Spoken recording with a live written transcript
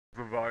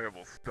of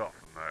valuable stuff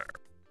in there.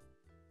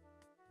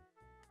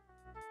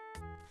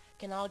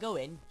 Can I go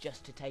in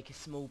just to take a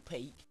small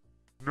peek?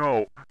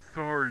 No,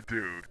 sorry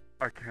dude,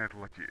 I can't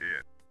let you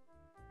in.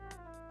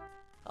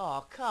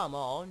 Oh, come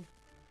on.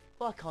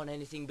 Why can't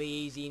anything be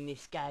easy in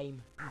this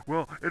game?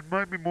 Well, it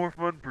might be more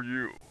fun for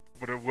you,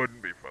 but it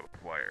wouldn't be for the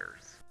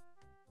players.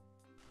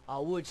 I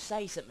would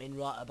say something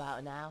right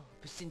about now,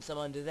 but since I'm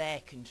under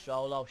their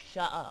control, I'll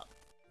shut up.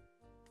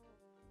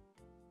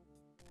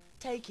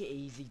 Take it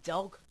easy,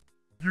 dog.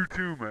 You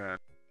too, man.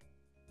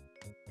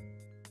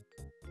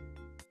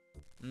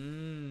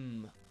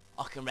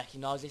 I can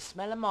recognise this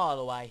smell a mile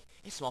away.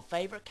 It's my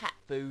favourite cat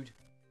food.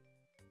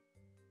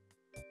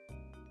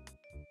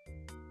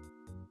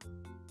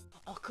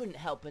 I couldn't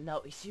help but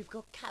notice you've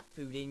got cat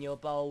food in your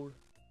bowl.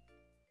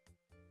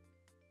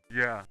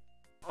 Yeah,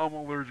 I'm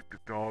allergic to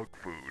dog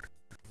food.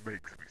 It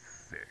makes me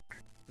sick.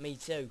 Me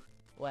too.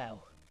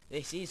 Well,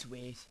 this is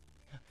weird.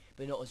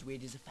 But not as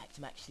weird as the fact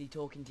I'm actually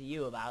talking to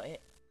you about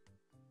it.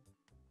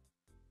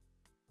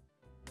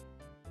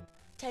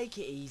 Take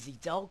it easy,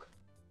 dog.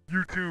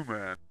 You too,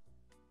 man.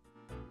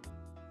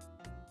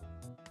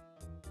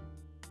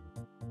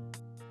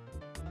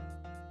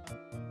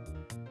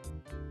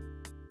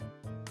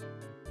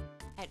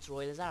 That's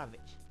Roy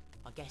Lazarovich.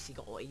 I guess he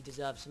got what he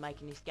deserves for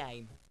making this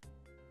game.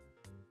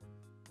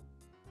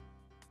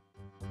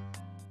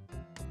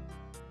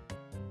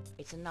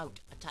 It's a note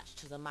attached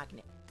to the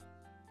magnet.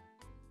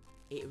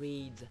 It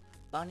reads,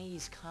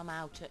 "Bunnies come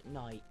out at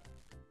night."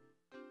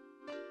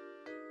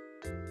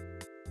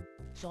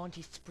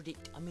 Scientists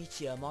predict a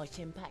meteor might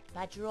impact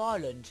Badger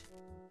Island.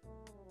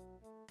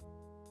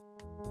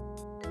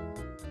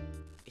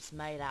 It's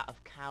made out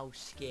of cow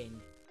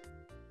skin.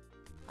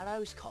 Are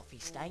those coffee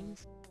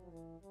stains?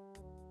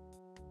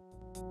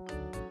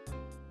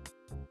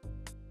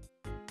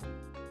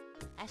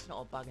 That's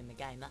not a bug in the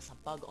game, that's a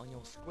bug on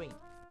your screen.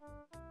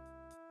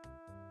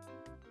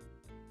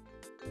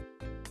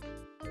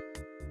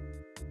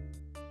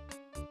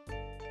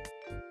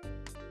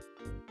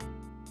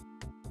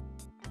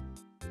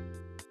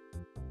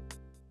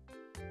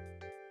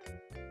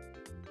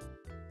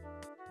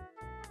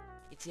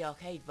 It's the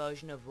arcade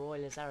version of Roy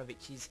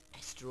Lazarovich's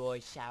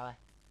asteroid shower.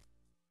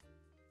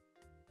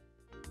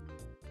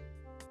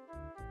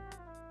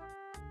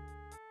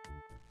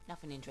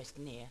 Nothing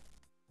interesting here.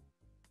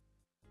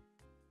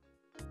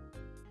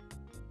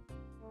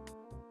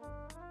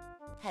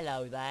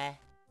 Hello there.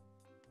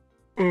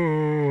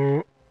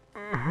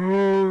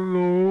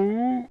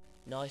 Hello?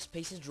 Nice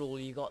piece of drool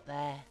you got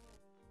there.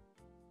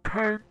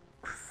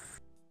 Thanks.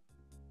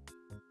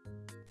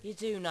 You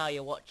do know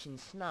you're watching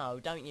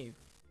snow, don't you?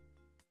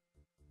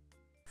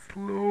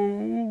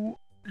 Slow?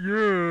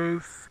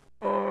 Yes,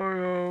 I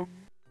am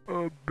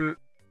a bit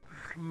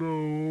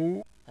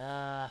slow.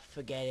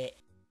 Forget it.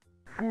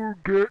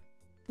 Forget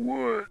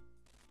what?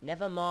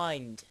 Never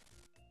mind.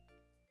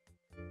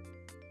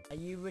 Are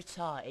you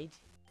retarded?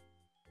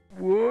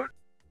 What?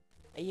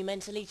 Are you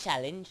mentally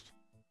challenged?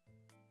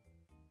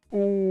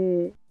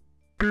 Oh,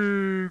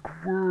 big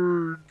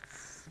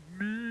words.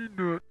 Me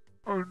not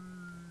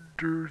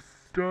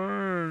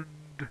understand.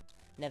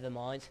 Never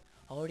mind.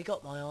 I already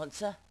got my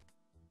answer.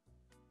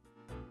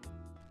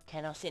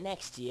 Can I sit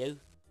next to you?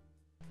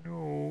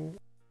 No,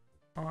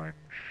 I'm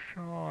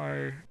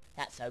shy.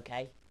 That's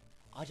okay.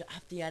 I don't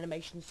have the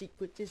animation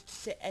sequences to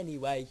sit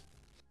anyway.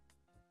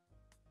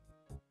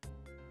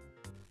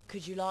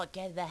 Could you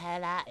get the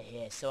hell out of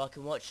here so I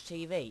can watch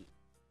TV?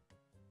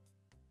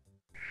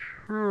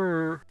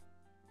 Sure.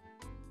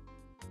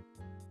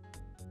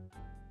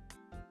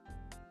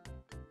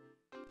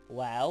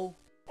 Well?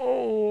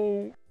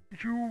 Oh,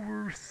 you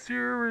were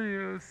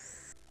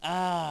serious.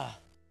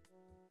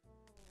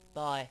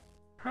 Bye.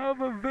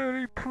 Have a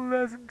very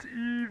pleasant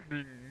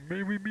evening.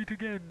 May we meet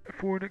again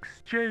for an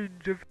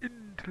exchange of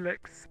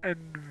intellects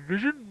and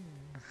visions.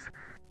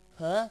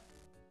 Huh?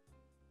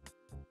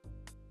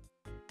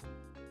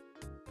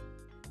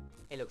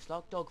 It looks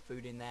like dog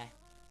food in there.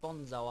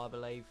 Bonzo, I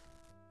believe.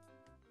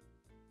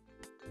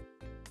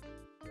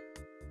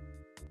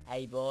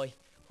 Hey boy,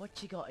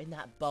 what you got in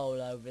that bowl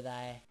over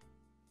there?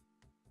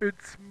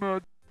 It's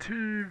my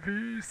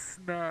TV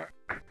snack.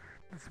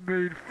 It's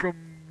made from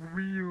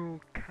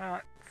real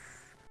cats.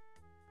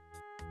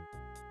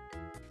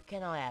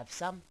 Can I have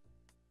some?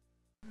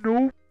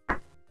 Nope,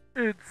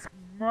 it's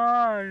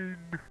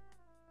mine.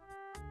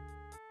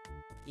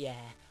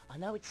 Yeah, I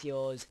know it's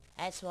yours.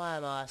 That's why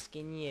I'm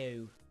asking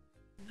you.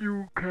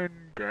 You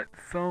can get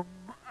some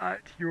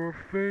at your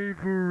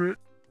favorite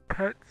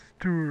pet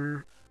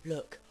store.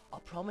 Look, I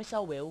promise I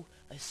will,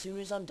 as soon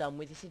as I'm done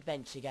with this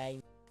adventure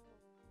game.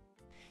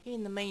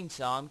 In the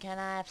meantime, can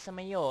I have some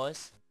of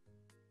yours?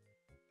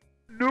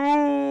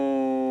 No!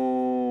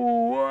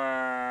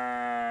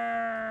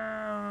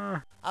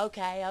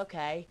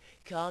 Okay,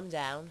 calm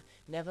down,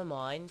 never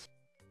mind.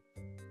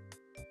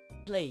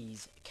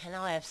 Please, can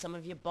I have some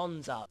of your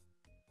bonzo?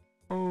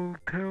 I'll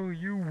tell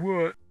you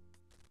what.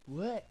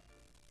 What?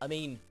 I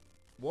mean,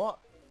 what?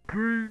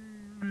 Bring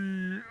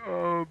me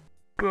a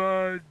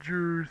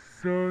badger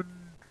sunfish.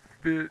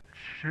 Lazarovich,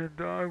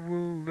 and I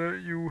will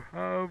let you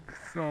have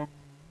some,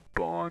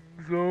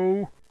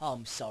 Bonzo.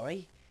 I'm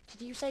sorry.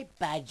 Did you say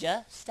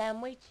badger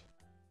sandwich?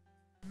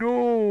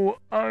 No,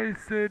 I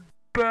said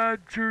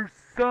badger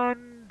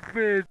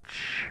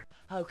sandwich.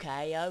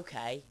 Okay,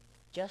 okay.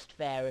 Just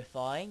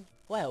verifying.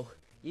 Well,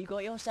 you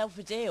got yourself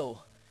a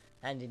deal.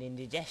 And an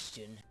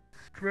indigestion.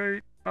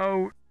 Straight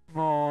out,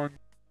 mon.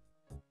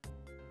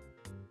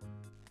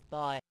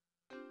 Bye.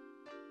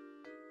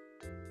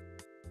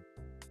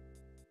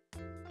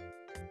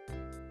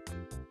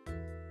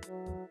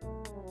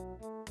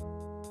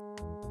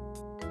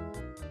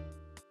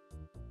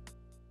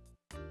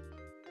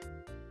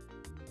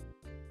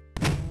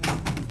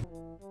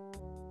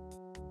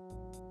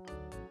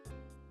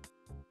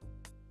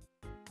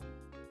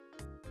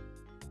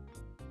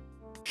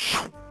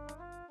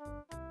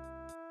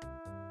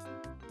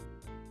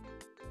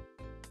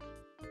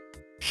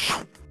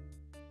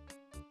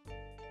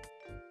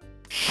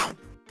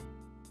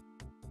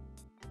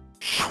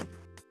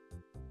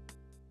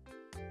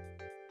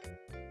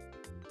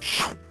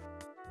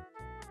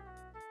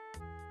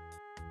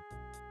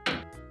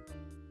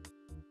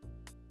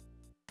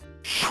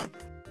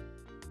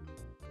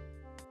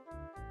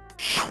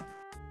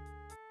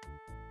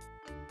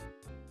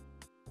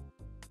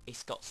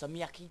 It's got some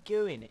yucky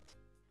goo in it.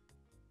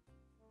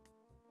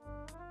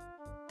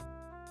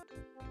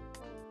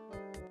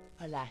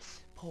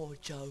 Alas, poor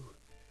Joe.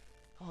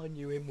 I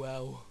knew him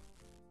well.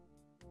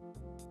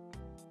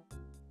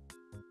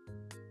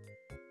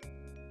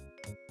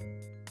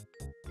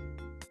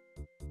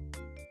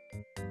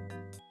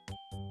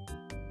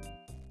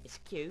 It's a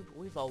cube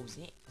with holes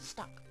in it,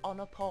 stuck on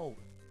a pole.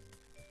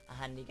 A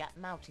handicapped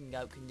mountain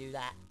goat can do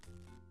that.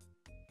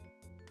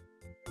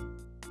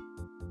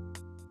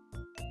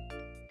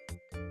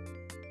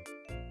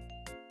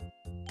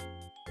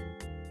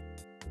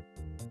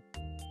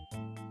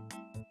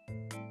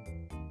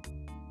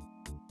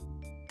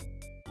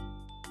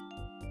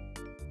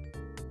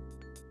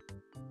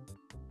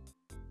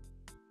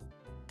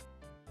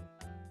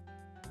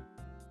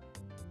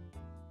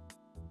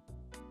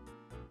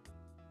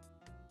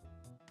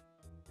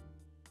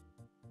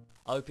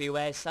 Hope he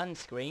wears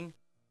sunscreen.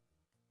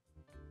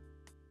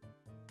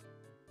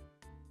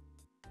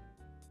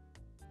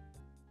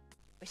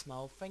 It's my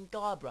old friend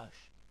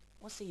Guybrush.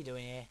 What's he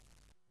doing here?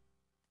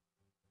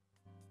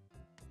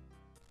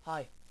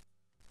 Hi.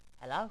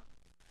 Hello?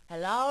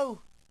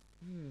 Hello?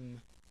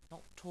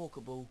 Not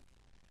talkable.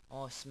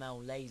 I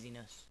smell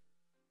laziness.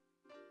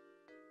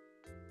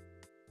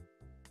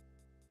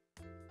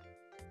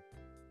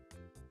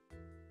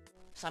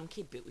 Some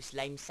kid built this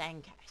lame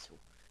sandcastle.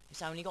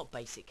 It's only got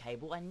basic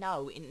cable and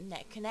no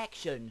internet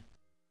connection.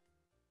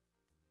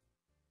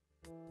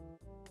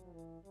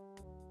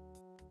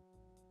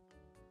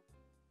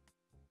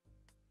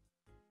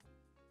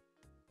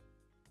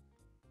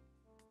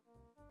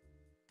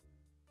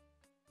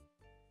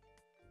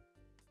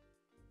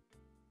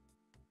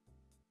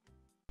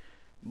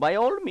 By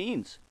all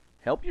means,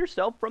 help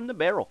yourself from the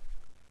barrel.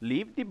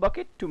 Leave the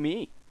bucket to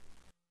me.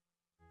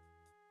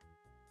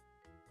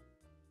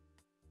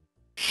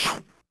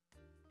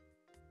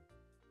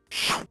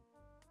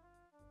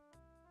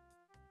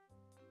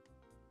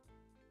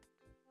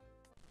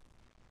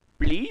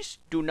 Please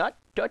do not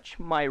touch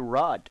my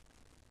rod.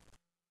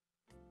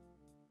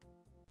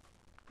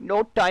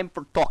 No time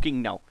for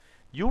talking now.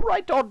 You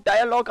write out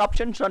dialogue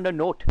options on the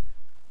note.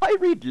 I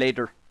read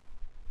later.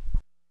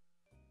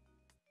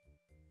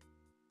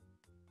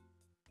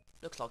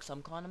 Looks like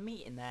some kind of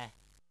meat in there.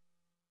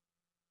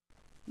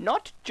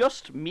 Not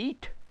just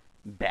meat.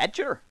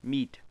 Badger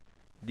meat.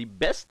 The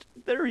best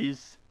there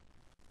is.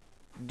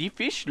 The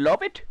fish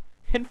love it,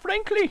 and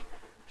frankly,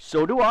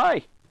 so do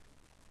I.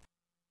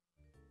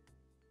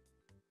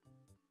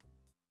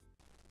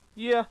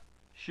 Yeah,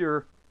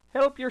 sure.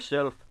 Help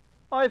yourself.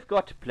 I've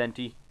got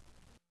plenty.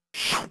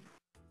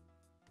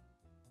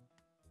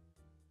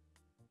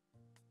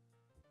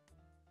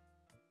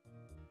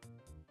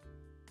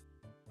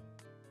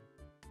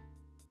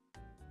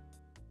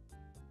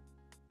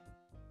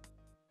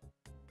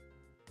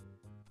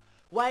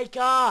 Wake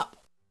up!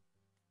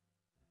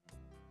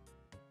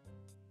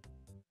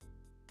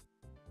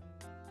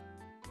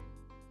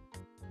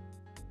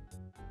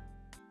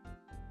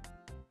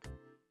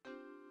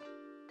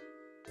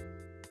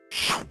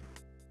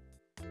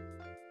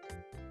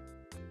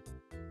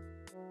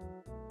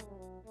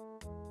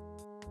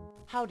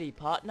 Howdy,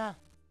 partner.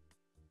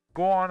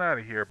 Go on out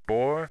of here,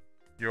 boy.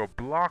 You're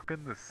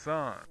blocking the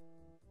sun.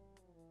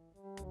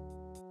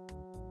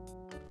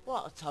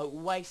 What a total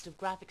waste of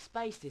graphic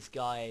space this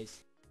guy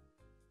is.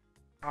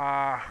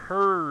 I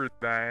heard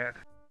that.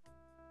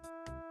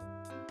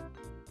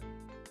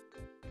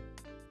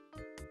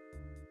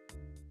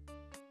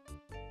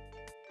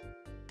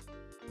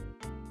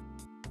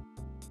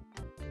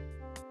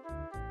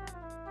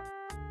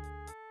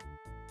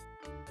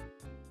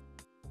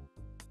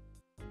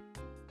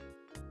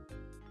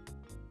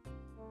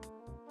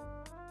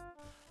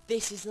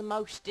 This is the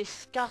most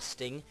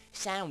disgusting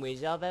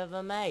sandwich I've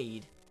ever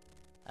made.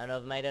 And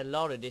I've made a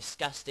lot of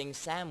disgusting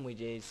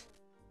sandwiches.